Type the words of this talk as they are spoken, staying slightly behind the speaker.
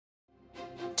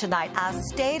Tonight, a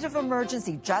state of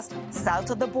emergency just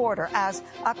south of the border as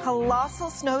a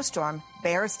colossal snowstorm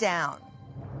bears down.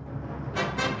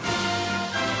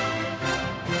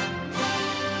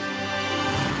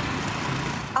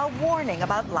 A warning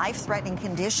about life-threatening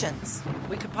conditions.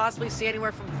 We could possibly see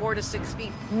anywhere from 4 to 6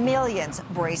 feet. Millions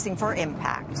bracing for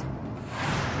impact.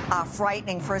 A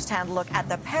frightening first-hand look at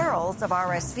the perils of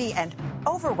RSV and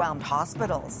overwhelmed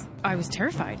hospitals. I was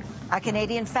terrified. A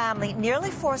Canadian family nearly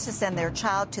forced to send their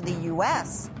child to the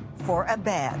U.S. for a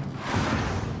bed.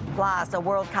 Plus, a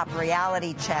World Cup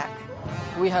reality check.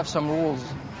 We have some rules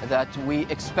that we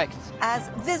expect. As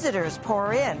visitors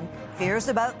pour in, fears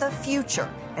about the future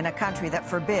in a country that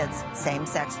forbids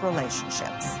same-sex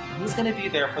relationships. Who's going to be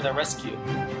there for the rescue?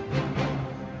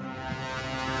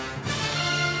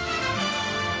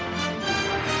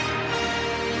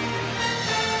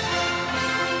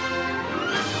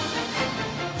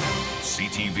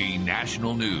 CTV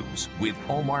National News with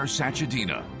Omar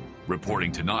Sachedina.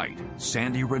 Reporting tonight,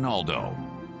 Sandy Ronaldo.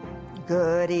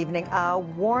 Good evening. A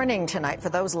warning tonight for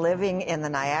those living in the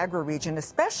Niagara region,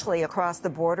 especially across the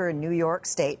border in New York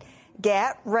State.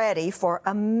 Get ready for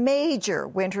a major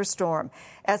winter storm.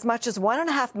 As much as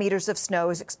 1.5 meters of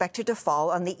snow is expected to fall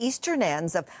on the eastern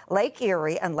ends of Lake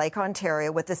Erie and Lake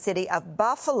Ontario, with the city of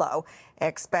Buffalo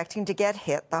expecting to get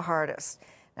hit the hardest.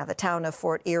 Now, the town of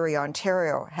Fort Erie,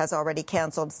 Ontario, has already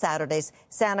canceled Saturday's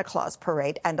Santa Claus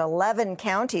parade, and 11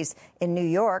 counties in New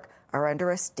York are under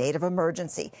a state of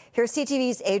emergency. Here's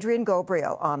CTV's Adrian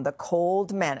Gobriel on the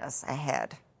cold menace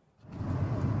ahead.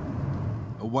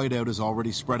 A whiteout is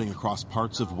already spreading across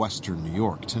parts of western New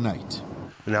York tonight.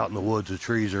 And out in the woods, the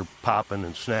trees are popping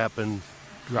and snapping,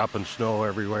 dropping snow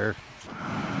everywhere.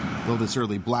 Though this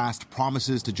early blast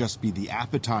promises to just be the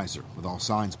appetizer, with all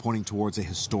signs pointing towards a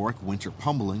historic winter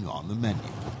pummeling on the menu.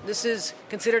 This is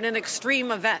considered an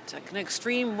extreme event, an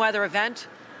extreme weather event.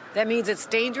 That means it's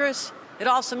dangerous. It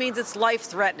also means it's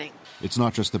life-threatening. It's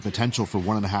not just the potential for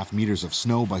 1.5 meters of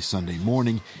snow by Sunday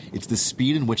morning, it's the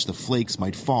speed in which the flakes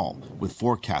might fall, with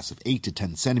forecasts of 8 to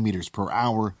 10 centimeters per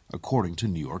hour, according to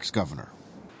New York's governor.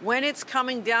 When it's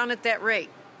coming down at that rate,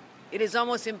 it is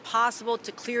almost impossible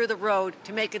to clear the road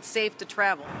to make it safe to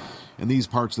travel. In these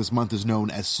parts, this month is known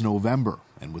as Snowvember,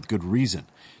 and with good reason.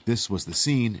 This was the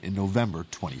scene in November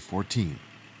 2014.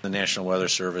 The National Weather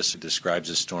Service describes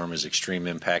the storm as extreme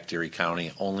impact Erie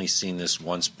County. Only seen this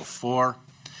once before.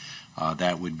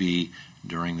 That would be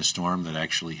during the storm that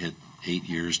actually hit 8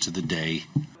 years to the day.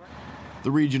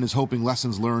 The region is hoping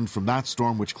lessons learned from that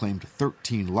storm, which claimed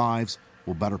 13 lives,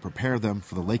 will better prepare them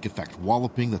for the lake effect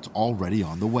walloping that's already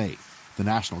on the way. The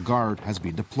National Guard has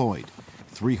been deployed.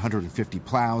 350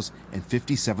 plows and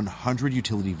 5,700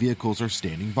 utility vehicles are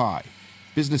standing by.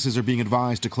 Businesses are being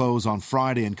advised to close on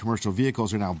Friday, and commercial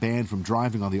vehicles are now banned from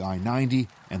driving on the I-90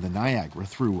 and the Niagara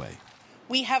Thruway.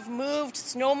 We have moved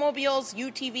snowmobiles,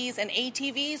 UTVs, and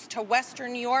ATVs to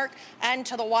Western New York and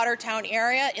to the Watertown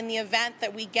area in the event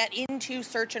that we get into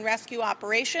search and rescue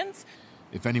operations.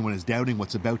 If anyone is doubting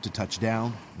what's about to touch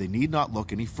down, they need not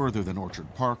look any further than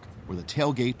Orchard Park, where the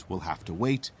tailgate will have to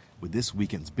wait, with this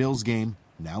weekend's Bills game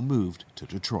now moved to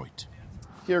Detroit.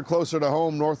 Here closer to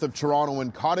home, north of Toronto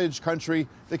in Cottage Country,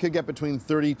 they could get between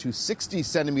 30 to 60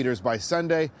 centimeters by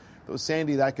Sunday. Though,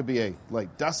 Sandy, that could be a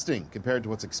light dusting compared to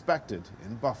what's expected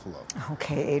in Buffalo.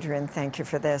 Okay, Adrian, thank you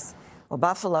for this. Well,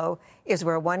 Buffalo is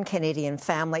where one Canadian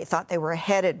family thought they were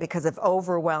headed because of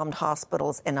overwhelmed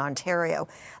hospitals in Ontario.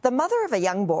 The mother of a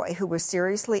young boy who was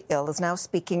seriously ill is now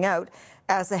speaking out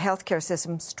as the healthcare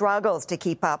system struggles to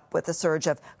keep up with the surge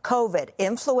of COVID,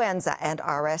 influenza, and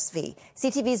RSV.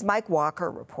 CTV's Mike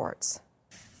Walker reports.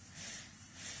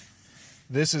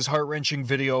 This is heart-wrenching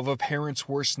video of a parent's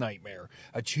worst nightmare,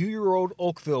 a 2-year-old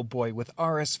Oakville boy with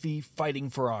RSV fighting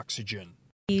for oxygen.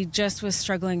 He just was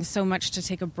struggling so much to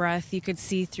take a breath. You could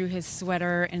see through his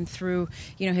sweater and through,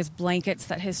 his blankets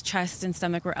that his chest and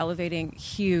stomach were elevating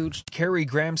huge. Carrie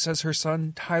Graham says her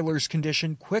son Tyler's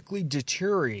condition quickly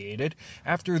deteriorated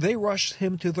after they rushed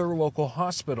him to their local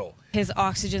hospital. His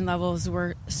oxygen levels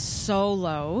were so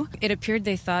low. It appeared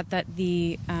they thought that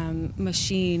the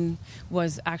machine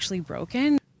was actually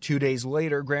broken. 2 days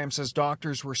later, Graham says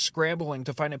doctors were scrambling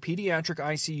to find a pediatric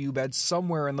ICU bed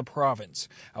somewhere in the province.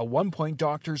 At one point,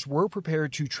 doctors were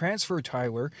prepared to transfer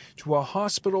Tyler to a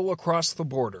hospital across the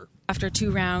border. After 2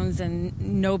 rounds and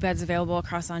no beds available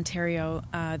across Ontario,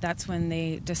 that's when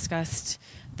they discussed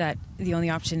that the only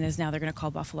option is now they're going to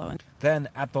call Buffalo. Then,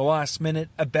 at the last minute,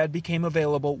 a bed became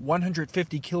available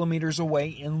 150 kilometers away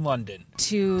in London.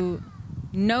 To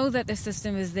know that the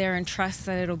system is there and trust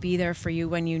that it'll be there for you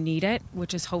when you need it,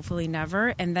 which is hopefully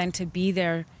never, and then to be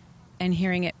there and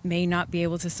hearing it may not be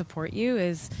able to support you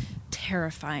is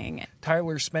terrifying.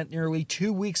 Tyler spent nearly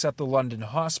 2 weeks at the London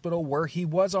hospital where he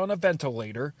was on a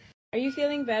ventilator. Are you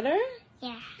feeling better?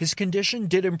 Yeah. His condition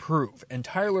did improve, and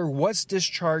Tyler was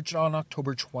discharged on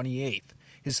October 28th,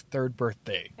 his third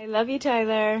birthday. I love you,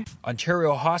 Tyler.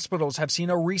 Ontario hospitals have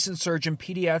seen a recent surge in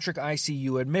pediatric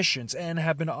ICU admissions and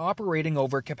have been operating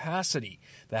over capacity.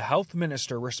 The health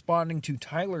minister responding to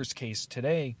Tyler's case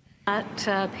today.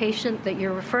 That patient that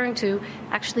you're referring to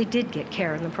actually did get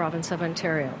care in the province of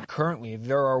Ontario. Currently,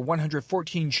 there are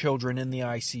 114 children in the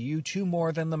ICU, 2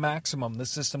 more than the maximum the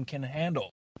system can handle.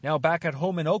 Now back at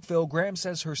home in Oakville, Graham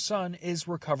says her son is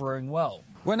recovering well.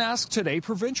 When asked today,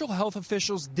 provincial health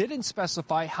officials didn't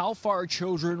specify how far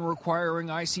children requiring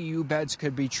ICU beds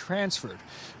could be transferred.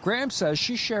 Graham says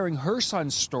she's sharing her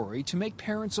son's story to make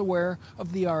parents aware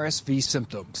of the RSV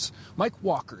symptoms. Mike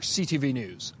Walker, CTV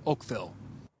News, Oakville.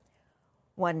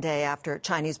 One day after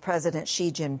Chinese President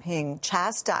Xi Jinping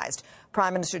chastised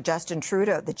Prime Minister Justin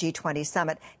Trudeau at the G20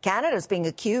 summit, Canada is being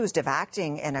accused of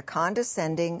acting in a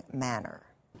condescending manner.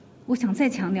 The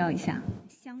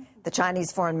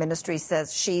Chinese Foreign Ministry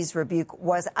says Xi's rebuke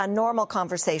was a normal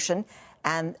conversation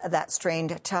and that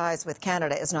strained ties with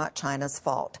Canada is not China's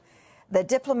fault. The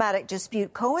diplomatic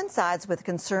dispute coincides with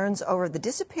concerns over the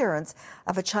disappearance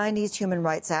of a Chinese human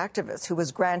rights activist who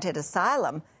was granted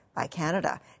asylum by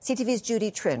Canada. CTV's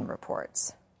Judy Trin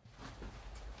reports.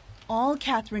 All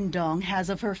Catherine Dong has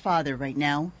of her father right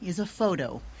now is a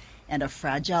photo and a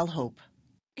fragile hope.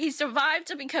 He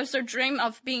survived because the dream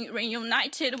of being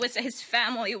reunited with his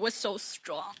family was so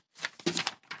strong.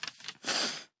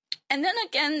 And then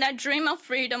again, that dream of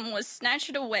freedom was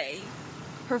snatched away.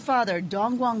 Her father,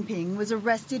 Dong Guangping, was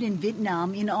arrested in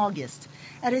Vietnam in August.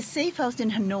 At his safe house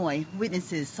in Hanoi,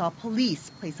 witnesses saw police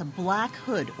place a black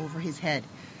hood over his head.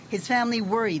 His family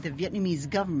worry the Vietnamese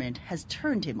government has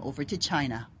turned him over to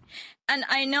China. And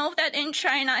I know that in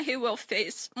China he will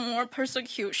face more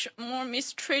persecution, more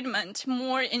mistreatment,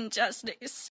 more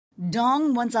injustice.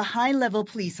 Dong, once a high-level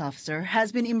police officer,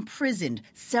 has been imprisoned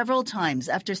several times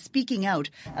after speaking out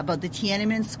about the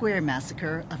Tiananmen Square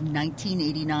massacre of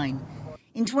 1989.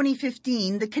 In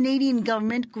 2015, the Canadian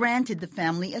government granted the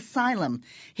family asylum.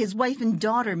 His wife and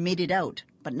daughter made it out,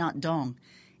 but not Dong.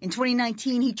 In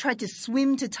 2019, he tried to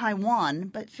swim to Taiwan,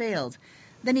 but failed.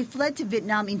 Then he fled to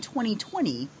Vietnam in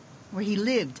 2020, where he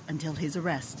lived until his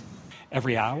arrest.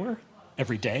 Every hour,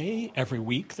 every day, every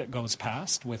week that goes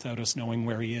past without us knowing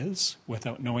where he is,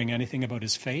 without knowing anything about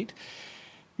his fate,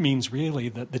 means really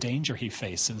that the danger he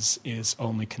faces is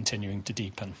only continuing to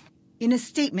deepen. In a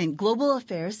statement, Global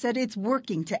Affairs said it's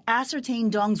working to ascertain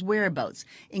Dong's whereabouts,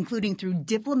 including through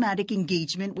diplomatic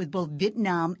engagement with both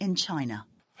Vietnam and China.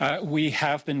 We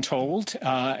have been told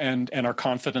and are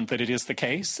confident that it is the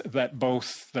case that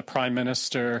both the Prime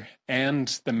Minister and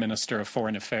the Minister of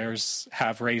Foreign Affairs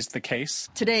have raised the case.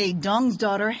 Today, Dong's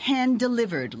daughter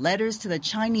hand-delivered letters to the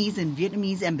Chinese and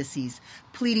Vietnamese embassies,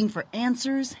 pleading for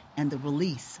answers and the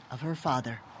release of her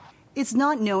father. It's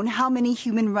not known how many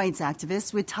human rights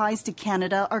activists with ties to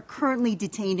Canada are currently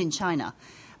detained in China.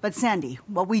 But Sandy,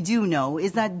 what we do know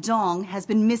is that Dong has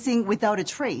been missing without a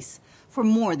trace for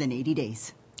more than 80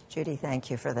 days. Judy, thank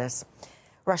you for this.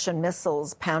 Russian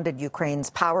missiles pounded Ukraine's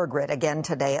power grid again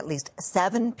today. At least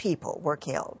 7 people were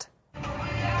killed.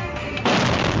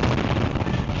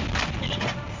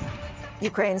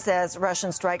 Ukraine says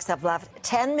Russian strikes have left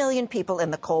 10 million people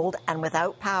in the cold and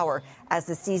without power as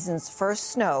the season's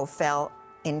first snow fell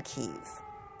in Kyiv.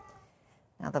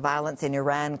 Now, the violence in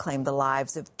Iran claimed the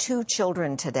lives of 2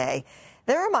 children today.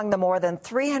 They're among the more than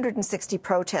 360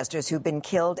 protesters who've been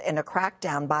killed in a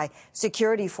crackdown by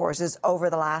security forces over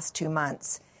the last 2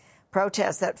 months.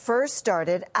 Protests that first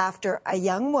started after a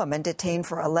young woman detained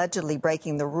for allegedly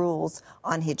breaking the rules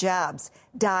on hijabs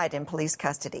died in police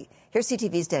custody. Here's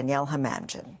CTV's Danielle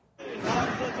Hamanjan.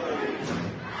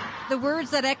 The words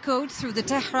that echoed through the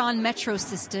Tehran metro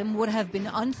system would have been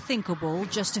unthinkable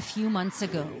just a few months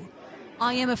ago.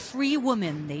 I am a free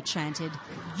woman, they chanted.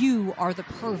 You are the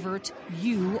pervert.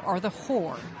 You are the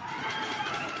whore.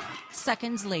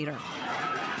 Seconds later,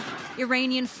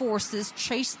 Iranian forces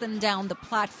chased them down the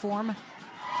platform,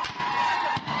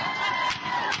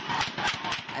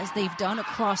 as they've done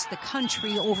across the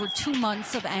country over 2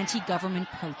 months of anti-government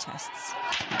protests.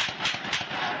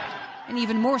 And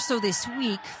even more so this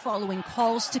week, following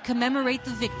calls to commemorate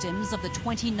the victims of the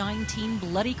 2019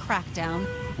 bloody crackdown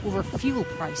over fuel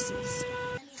prices.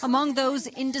 Among those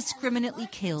indiscriminately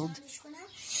killed,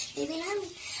 a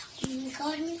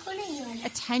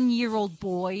 10-year-old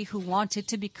boy who wanted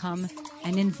to become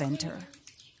an inventor.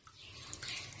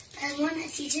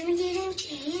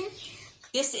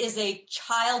 This is a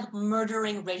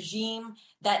child-murdering regime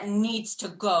that needs to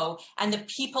go, and the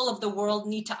people of the world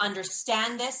need to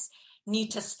understand this,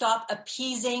 need to stop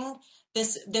appeasing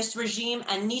this regime,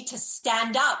 and need to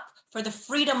stand up for the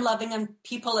freedom-loving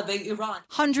people of Iran.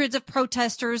 Hundreds of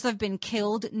protesters have been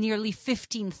killed, nearly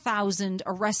 15,000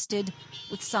 arrested,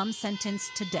 with some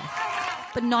sentenced to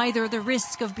death. But neither the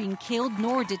risk of being killed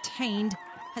nor detained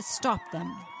has stopped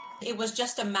them. It was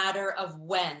just a matter of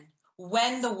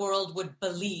when the world would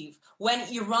believe, when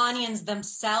Iranians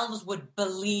themselves would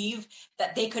believe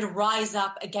that they could rise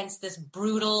up against this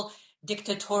brutal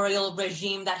dictatorial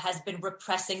regime that has been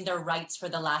repressing their rights for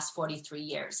the last 43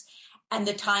 years. And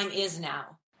the time is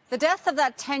now. The death of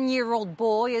that 10-year-old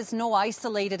boy is no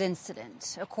isolated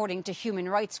incident. According to human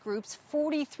rights groups,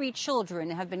 43 children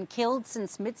have been killed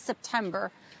since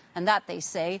mid-September, and that, they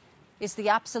say, is the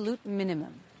absolute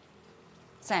minimum.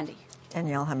 Sandy.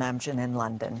 Danielle Hamamjian in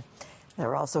London. There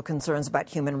are also concerns about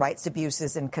human rights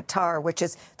abuses in Qatar, which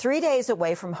is 3 days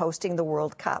away from hosting the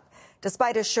World Cup.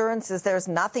 Despite assurances there's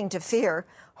nothing to fear,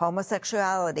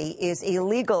 homosexuality is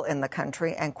illegal in the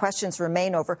country, and questions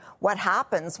remain over what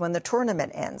happens when the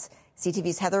tournament ends.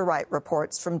 CTV's Heather Wright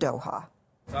reports from Doha.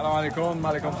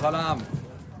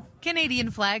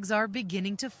 Canadian flags are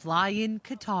beginning to fly in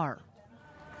Qatar.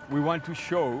 We want to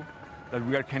show that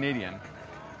we are Canadian.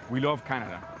 We love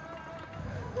Canada.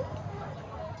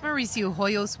 Mauricio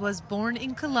Hoyos was born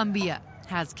in Colombia,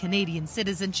 has Canadian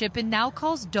citizenship, and now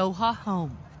calls Doha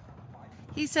home.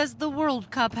 He says the World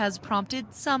Cup has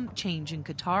prompted some change in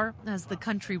Qatar as the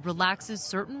country relaxes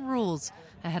certain rules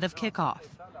ahead of kickoff.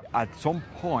 At some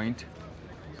point,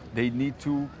 they need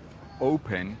to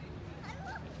open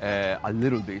a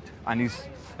little bit, and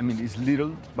it's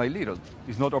little by little.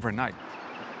 It's not overnight.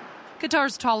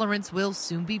 Qatar's tolerance will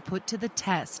soon be put to the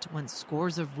test when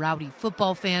scores of rowdy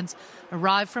football fans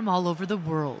arrive from all over the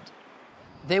world.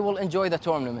 They will enjoy the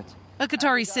tournament. A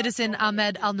Qatari citizen,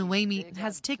 Ahmed Al-Nuaimi,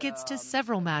 has tickets to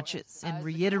several matches and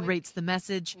reiterates the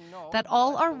message that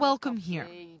all are welcome here,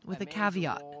 with a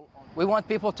caveat. We want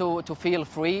people to feel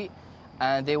free,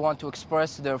 and they want to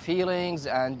express their feelings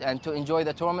and to enjoy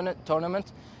the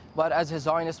tournament. But as His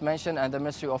Highness mentioned, and the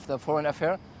Ministry of the Foreign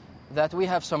Affairs, that we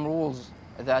have some rules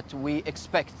that we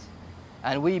expect,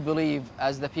 and we believe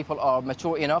as the people are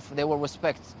mature enough, they will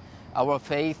respect our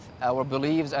faith, our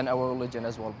beliefs, and our religion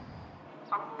as well.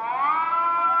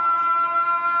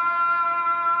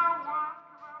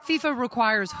 FIFA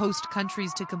requires host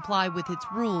countries to comply with its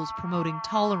rules promoting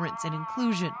tolerance and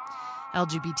inclusion.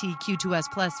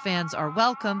 LGBTQ2S+ fans are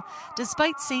welcome,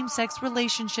 despite same-sex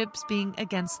relationships being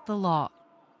against the law.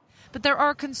 But there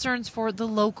are concerns for the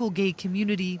local gay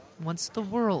community once the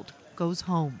world goes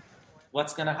home.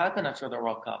 What's going to happen after the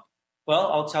World Cup?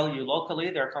 Well, I'll tell you,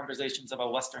 locally, there are conversations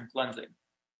about Western cleansing.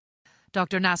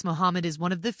 Dr. Nas Mohammed is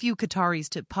one of the few Qataris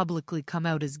to publicly come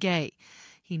out as gay.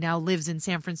 He now lives in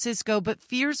San Francisco, but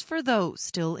fears for those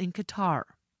still in Qatar.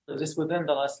 Just within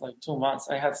the last 2 months,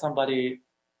 I had somebody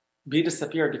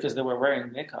disappeared because they were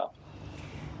wearing makeup.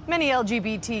 Many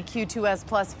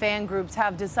LGBTQ2S+ fan groups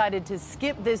have decided to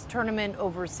skip this tournament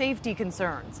over safety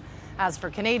concerns. As for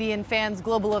Canadian fans,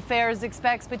 Global Affairs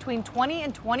expects between 20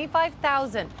 and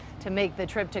 25,000 to make the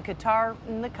trip to Qatar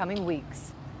in the coming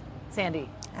weeks. Sandy.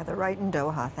 Heather Wright in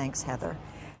Doha. Thanks, Heather.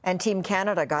 And Team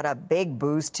Canada got a big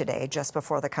boost today, just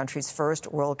before the country's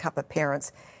first World Cup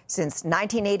appearance since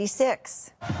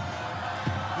 1986.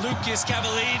 Lucas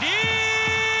Cavallini!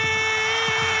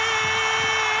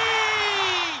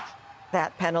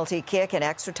 That penalty kick in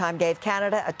extra time gave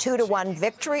Canada a 2-1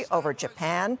 victory over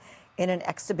Japan in an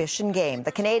exhibition game.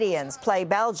 The Canadians play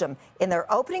Belgium in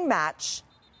their opening match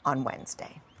on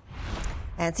Wednesday.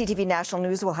 And CTV National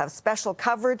News will have special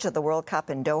coverage of the World Cup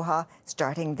in Doha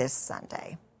starting this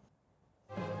Sunday.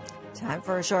 Time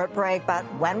for a short break, but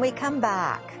when we come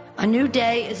back... A new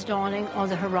day is dawning on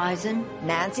the horizon.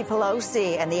 Nancy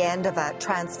Pelosi and the end of a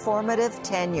transformative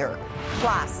tenure.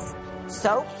 Plus,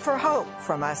 soap for hope,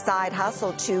 from a side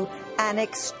hustle to an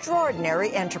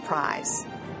extraordinary enterprise.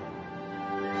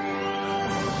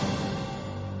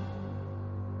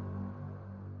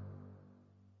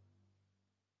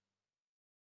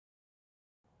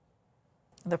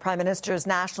 The Prime Minister's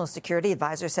National Security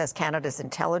Advisor says Canada's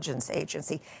intelligence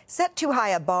agency set too high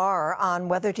a bar on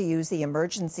whether to use the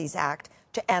Emergencies Act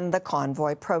to end the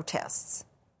convoy protests.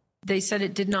 They said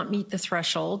it did not meet the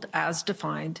threshold as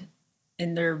defined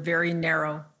in their very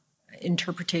narrow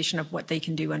interpretation of what they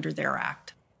can do under their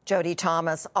act. Jody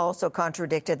Thomas also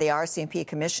contradicted the RCMP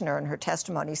commissioner in her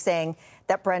testimony, saying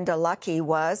that Brenda Lucki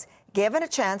was given a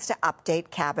chance to update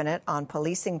cabinet on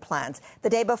policing plans the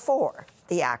day before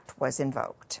the act was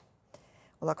invoked.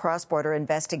 Well, a cross-border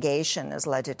investigation has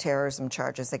led to terrorism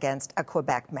charges against a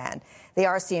Quebec man. The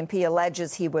RCMP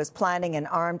alleges he was planning an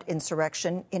armed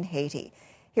insurrection in Haiti.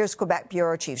 Here's Quebec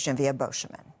Bureau Chief Geneviève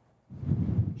Beauchemin.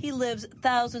 He lives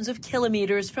thousands of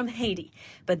kilometers from Haiti,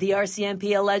 but the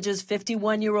RCMP alleges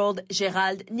 51-year-old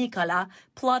Gérald Nicolas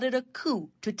plotted a coup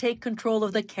to take control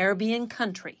of the Caribbean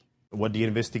country. What the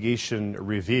investigation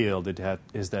revealed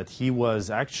is that he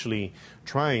was actually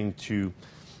trying to,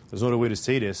 there's no other way to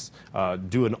say this,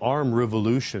 do an armed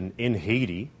revolution in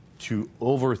Haiti to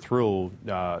overthrow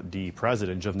the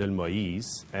president, Jovenel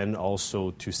Moïse, and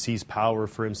also to seize power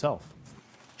for himself.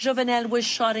 Jovenel was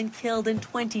shot and killed in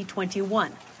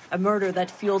 2021, a murder that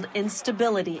fueled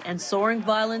instability and soaring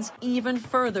violence even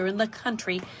further in the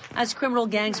country as criminal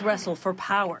gangs wrestle for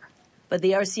power. But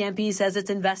the RCMP says its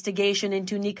investigation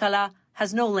into Nicolas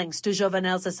has no links to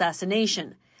Jovenel's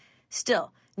assassination.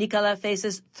 Still, Nicolas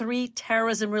faces 3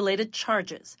 terrorism-related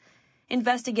charges.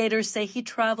 Investigators say he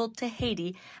traveled to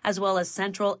Haiti as well as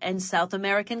Central and South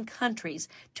American countries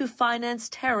to finance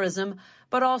terrorism,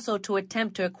 but also to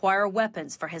attempt to acquire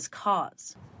weapons for his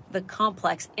cause. The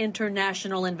complex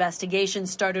international investigation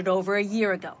started over a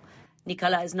year ago.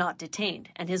 Nicolas is not detained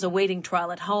and is awaiting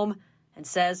trial at home and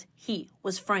says he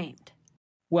was framed.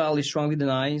 Well, he strongly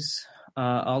denies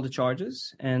all the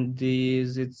charges, and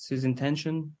it's his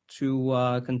intention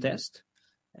to contest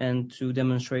and to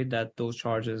demonstrate that those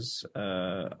charges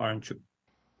aren't true.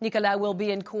 Nicolas will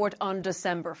be in court on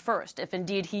December 1st. If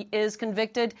indeed he is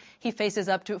convicted, he faces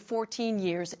up to 14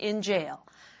 years in jail.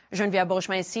 Geneviève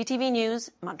Beauchemin, CTV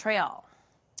News, Montreal.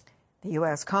 The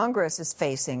U.S. Congress is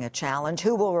facing a challenge.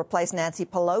 Who will replace Nancy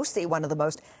Pelosi, one of the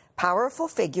most powerful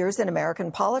figures in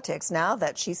American politics, now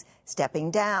that she's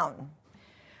stepping down?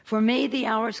 For me, the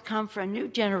hours come for a new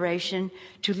generation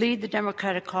to lead the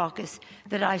Democratic caucus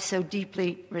that I so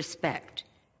deeply respect.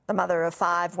 The mother of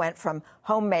 5 went from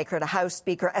homemaker to House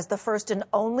Speaker as the first and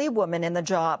only woman in the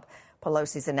job.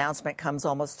 Pelosi's announcement comes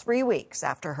almost 3 weeks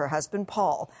after her husband,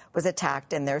 Paul, was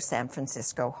attacked in their San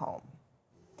Francisco home.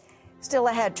 Still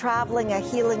ahead, traveling a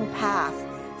healing path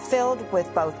filled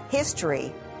with both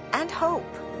history and hope.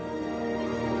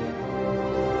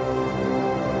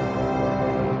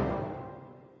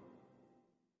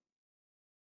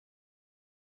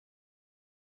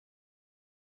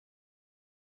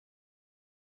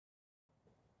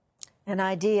 An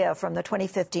idea from the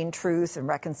 2015 Truth and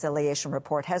Reconciliation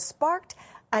Report has sparked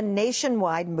a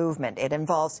nationwide movement. It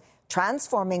involves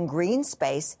transforming green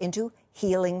space into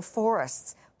healing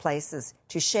forests, places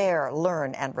to share,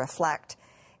 learn, and reflect.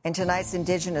 In tonight's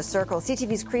Indigenous Circle,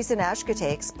 CTV's Creason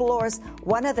Ashkate explores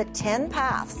one of the 10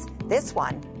 paths, this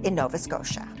one in Nova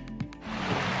Scotia.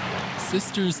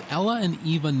 Sisters Ella and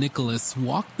Eva Nicholas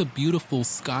walk the beautiful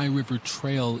Sky River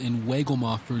Trail in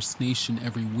Waigoma First Nation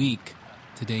every week.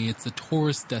 Today, it's a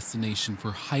tourist destination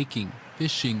for hiking,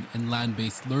 fishing, and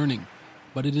land-based learning.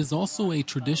 But it is also a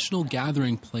traditional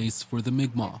gathering place for the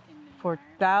Mi'kmaq. For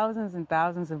thousands and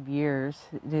thousands of years,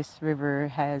 this river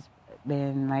has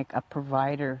been like a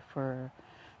provider for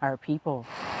our people.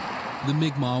 The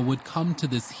Mi'kmaq would come to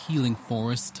this healing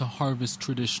forest to harvest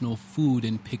traditional food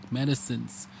and pick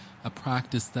medicines, a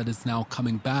practice that is now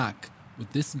coming back,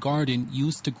 with this garden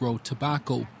used to grow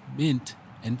tobacco, mint,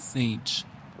 and sage.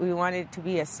 We wanted it to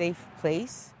be a safe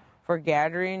place for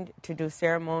gathering, to do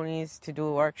ceremonies, to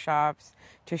do workshops,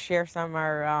 to share some of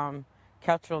our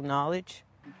cultural knowledge.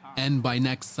 And by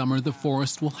next summer, the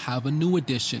forest will have a new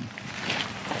addition,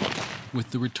 with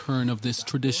the return of this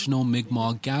traditional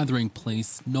Mi'kmaq gathering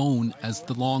place known as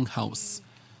the Longhouse.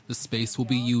 The space will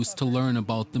be used to learn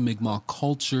about the Mi'kmaq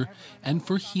culture and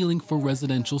for healing for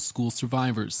residential school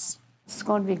survivors. It's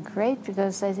going to be great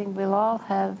because I think we'll all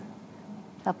have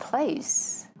a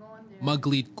place.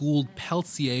 Muglit Gould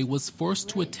Peltier was forced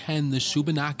to attend the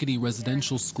Shubenacadie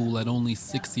residential school at only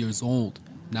 6 years old.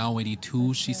 Now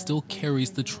 82, she still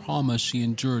carries the trauma she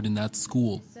endured in that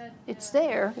school. It's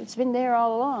there. It's been there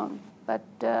all along. But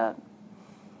to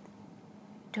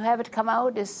have it come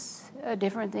out is a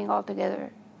different thing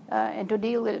altogether. And to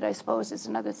deal with it, I suppose, is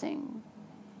another thing.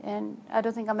 And I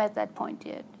don't think I'm at that point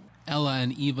yet. Ella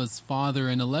and Eva's father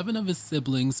and 11 of his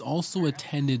siblings also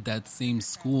attended that same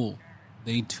school.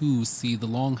 They, too, see the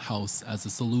Longhouse as a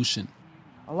solution.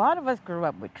 A lot of us grew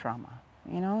up with trauma.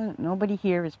 You know, nobody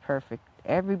here is perfect.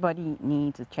 Everybody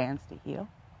needs a chance to heal.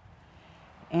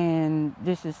 And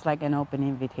this is like an open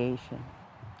invitation.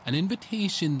 An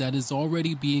invitation that is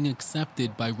already being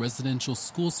accepted by residential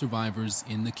school survivors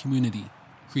in the community.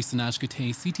 Creason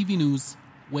Ashkate, CTV News,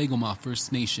 Waigoma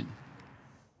First Nation.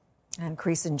 And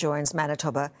Creason joins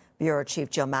Manitoba Bureau Chief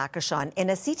Jill Makashon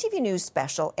in a CTV News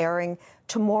special airing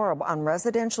tomorrow on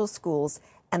residential schools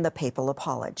and the papal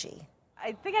apology.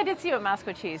 I think I did see you at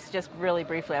Maskwacis just really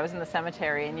briefly. I was in the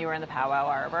cemetery and you were in the powwow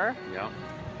arbor. Yeah.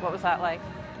 What was that like?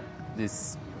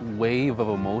 This wave of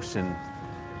emotion,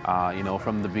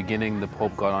 from the beginning, the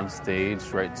Pope got on stage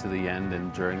right to the end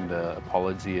and during the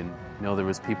apology, and there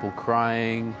was people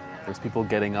crying, there's people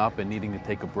getting up and needing to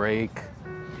take a break.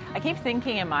 I keep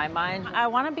thinking in my mind, I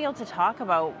want to be able to talk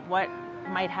about what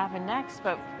might happen next,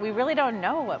 but we really don't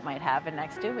know what might happen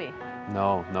next, do we?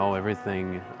 No,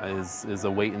 everything is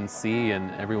a wait and see,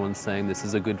 and everyone's saying this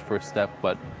is a good first step,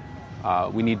 but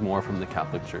we need more from the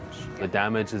Catholic Church. The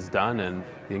damage is done, and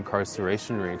the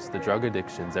incarceration rates, the drug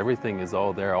addictions, everything is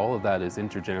all there. All of that is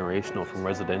intergenerational from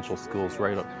residential schools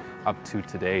right up to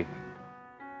today.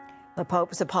 The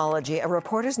Pope's apology, a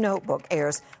reporter's notebook,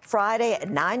 airs Friday at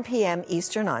 9 p.m.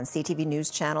 Eastern on CTV News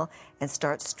Channel and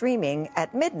starts streaming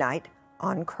at midnight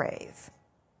on Crave.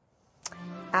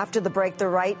 After the break, the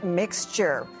right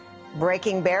mixture,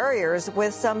 breaking barriers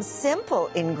with some simple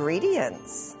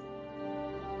ingredients.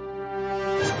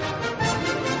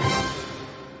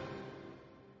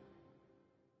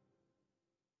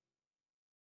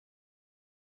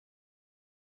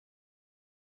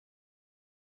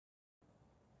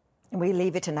 We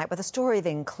leave it tonight with a story of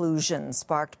inclusion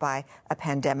sparked by a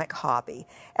pandemic hobby.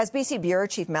 As BC Bureau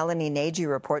Chief Melanie Nagy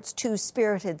reports, two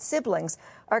spirited siblings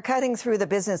are cutting through the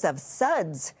business of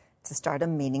suds to start a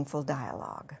meaningful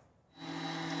dialogue.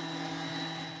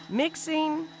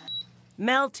 Mixing,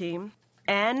 melting,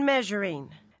 and measuring.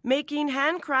 Making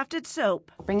handcrafted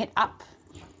soap. Bring it up.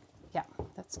 Yeah,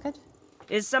 that's good.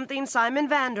 Is something Simon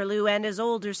Vanderloo and his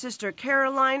older sister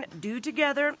Caroline do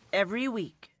together every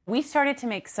week. We started to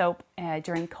make soap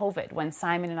during COVID when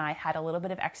Simon and I had a little bit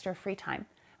of extra free time,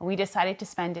 and we decided to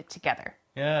spend it together.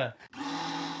 Yeah.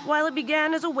 While it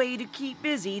began as a way to keep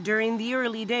busy during the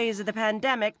early days of the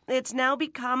pandemic, it's now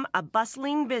become a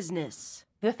bustling business.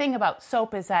 The thing about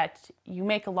soap is that you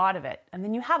make a lot of it, and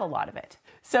then you have a lot of it.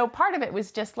 So part of it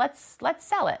was just let's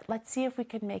sell it. Let's see if we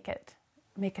could make it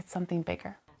something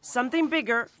bigger. Something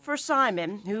bigger for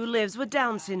Simon, who lives with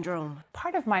Down syndrome.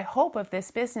 Part of my hope of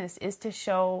this business is to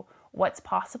show what's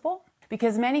possible,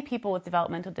 because many people with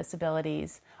developmental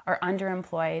disabilities are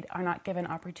underemployed, are not given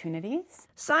opportunities.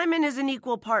 Simon is an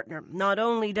equal partner. Not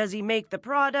only does he make the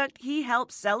product, he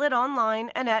helps sell it online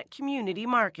and at community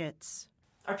markets.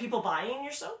 Are people buying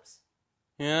your soaps?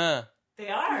 Yeah. They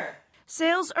are.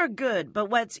 Sales are good,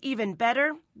 but what's even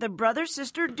better, the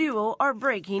brother-sister duo are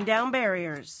breaking down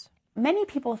barriers. Many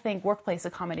people think workplace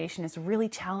accommodation is really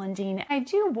challenging. I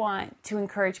do want to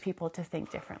encourage people to think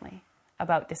differently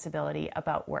about disability,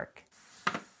 about work.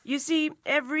 You see,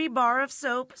 every bar of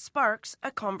soap sparks a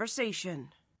conversation.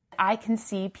 I can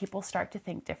see people start to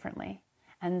think differently,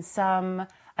 and some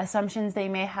assumptions they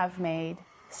may have made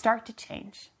start to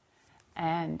change.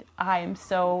 And I am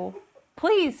so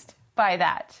pleased by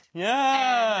that.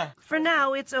 Yeah! For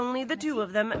now, it's only the two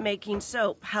of them making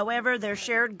soap. However, their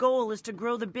shared goal is to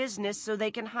grow the business so they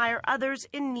can hire others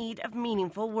in need of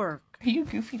meaningful work. Are you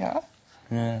goofy off?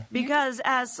 Yeah. Because,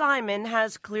 as Simon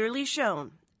has clearly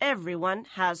shown, everyone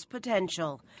has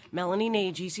potential. Melanie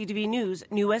Nagy, CTV News,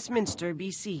 New Westminster,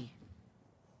 BC.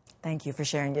 Thank you for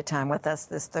sharing your time with us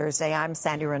this Thursday. I'm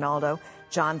Sandy Ronaldo.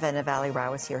 John Venevali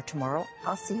Rao is here tomorrow.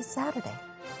 I'll see you Saturday.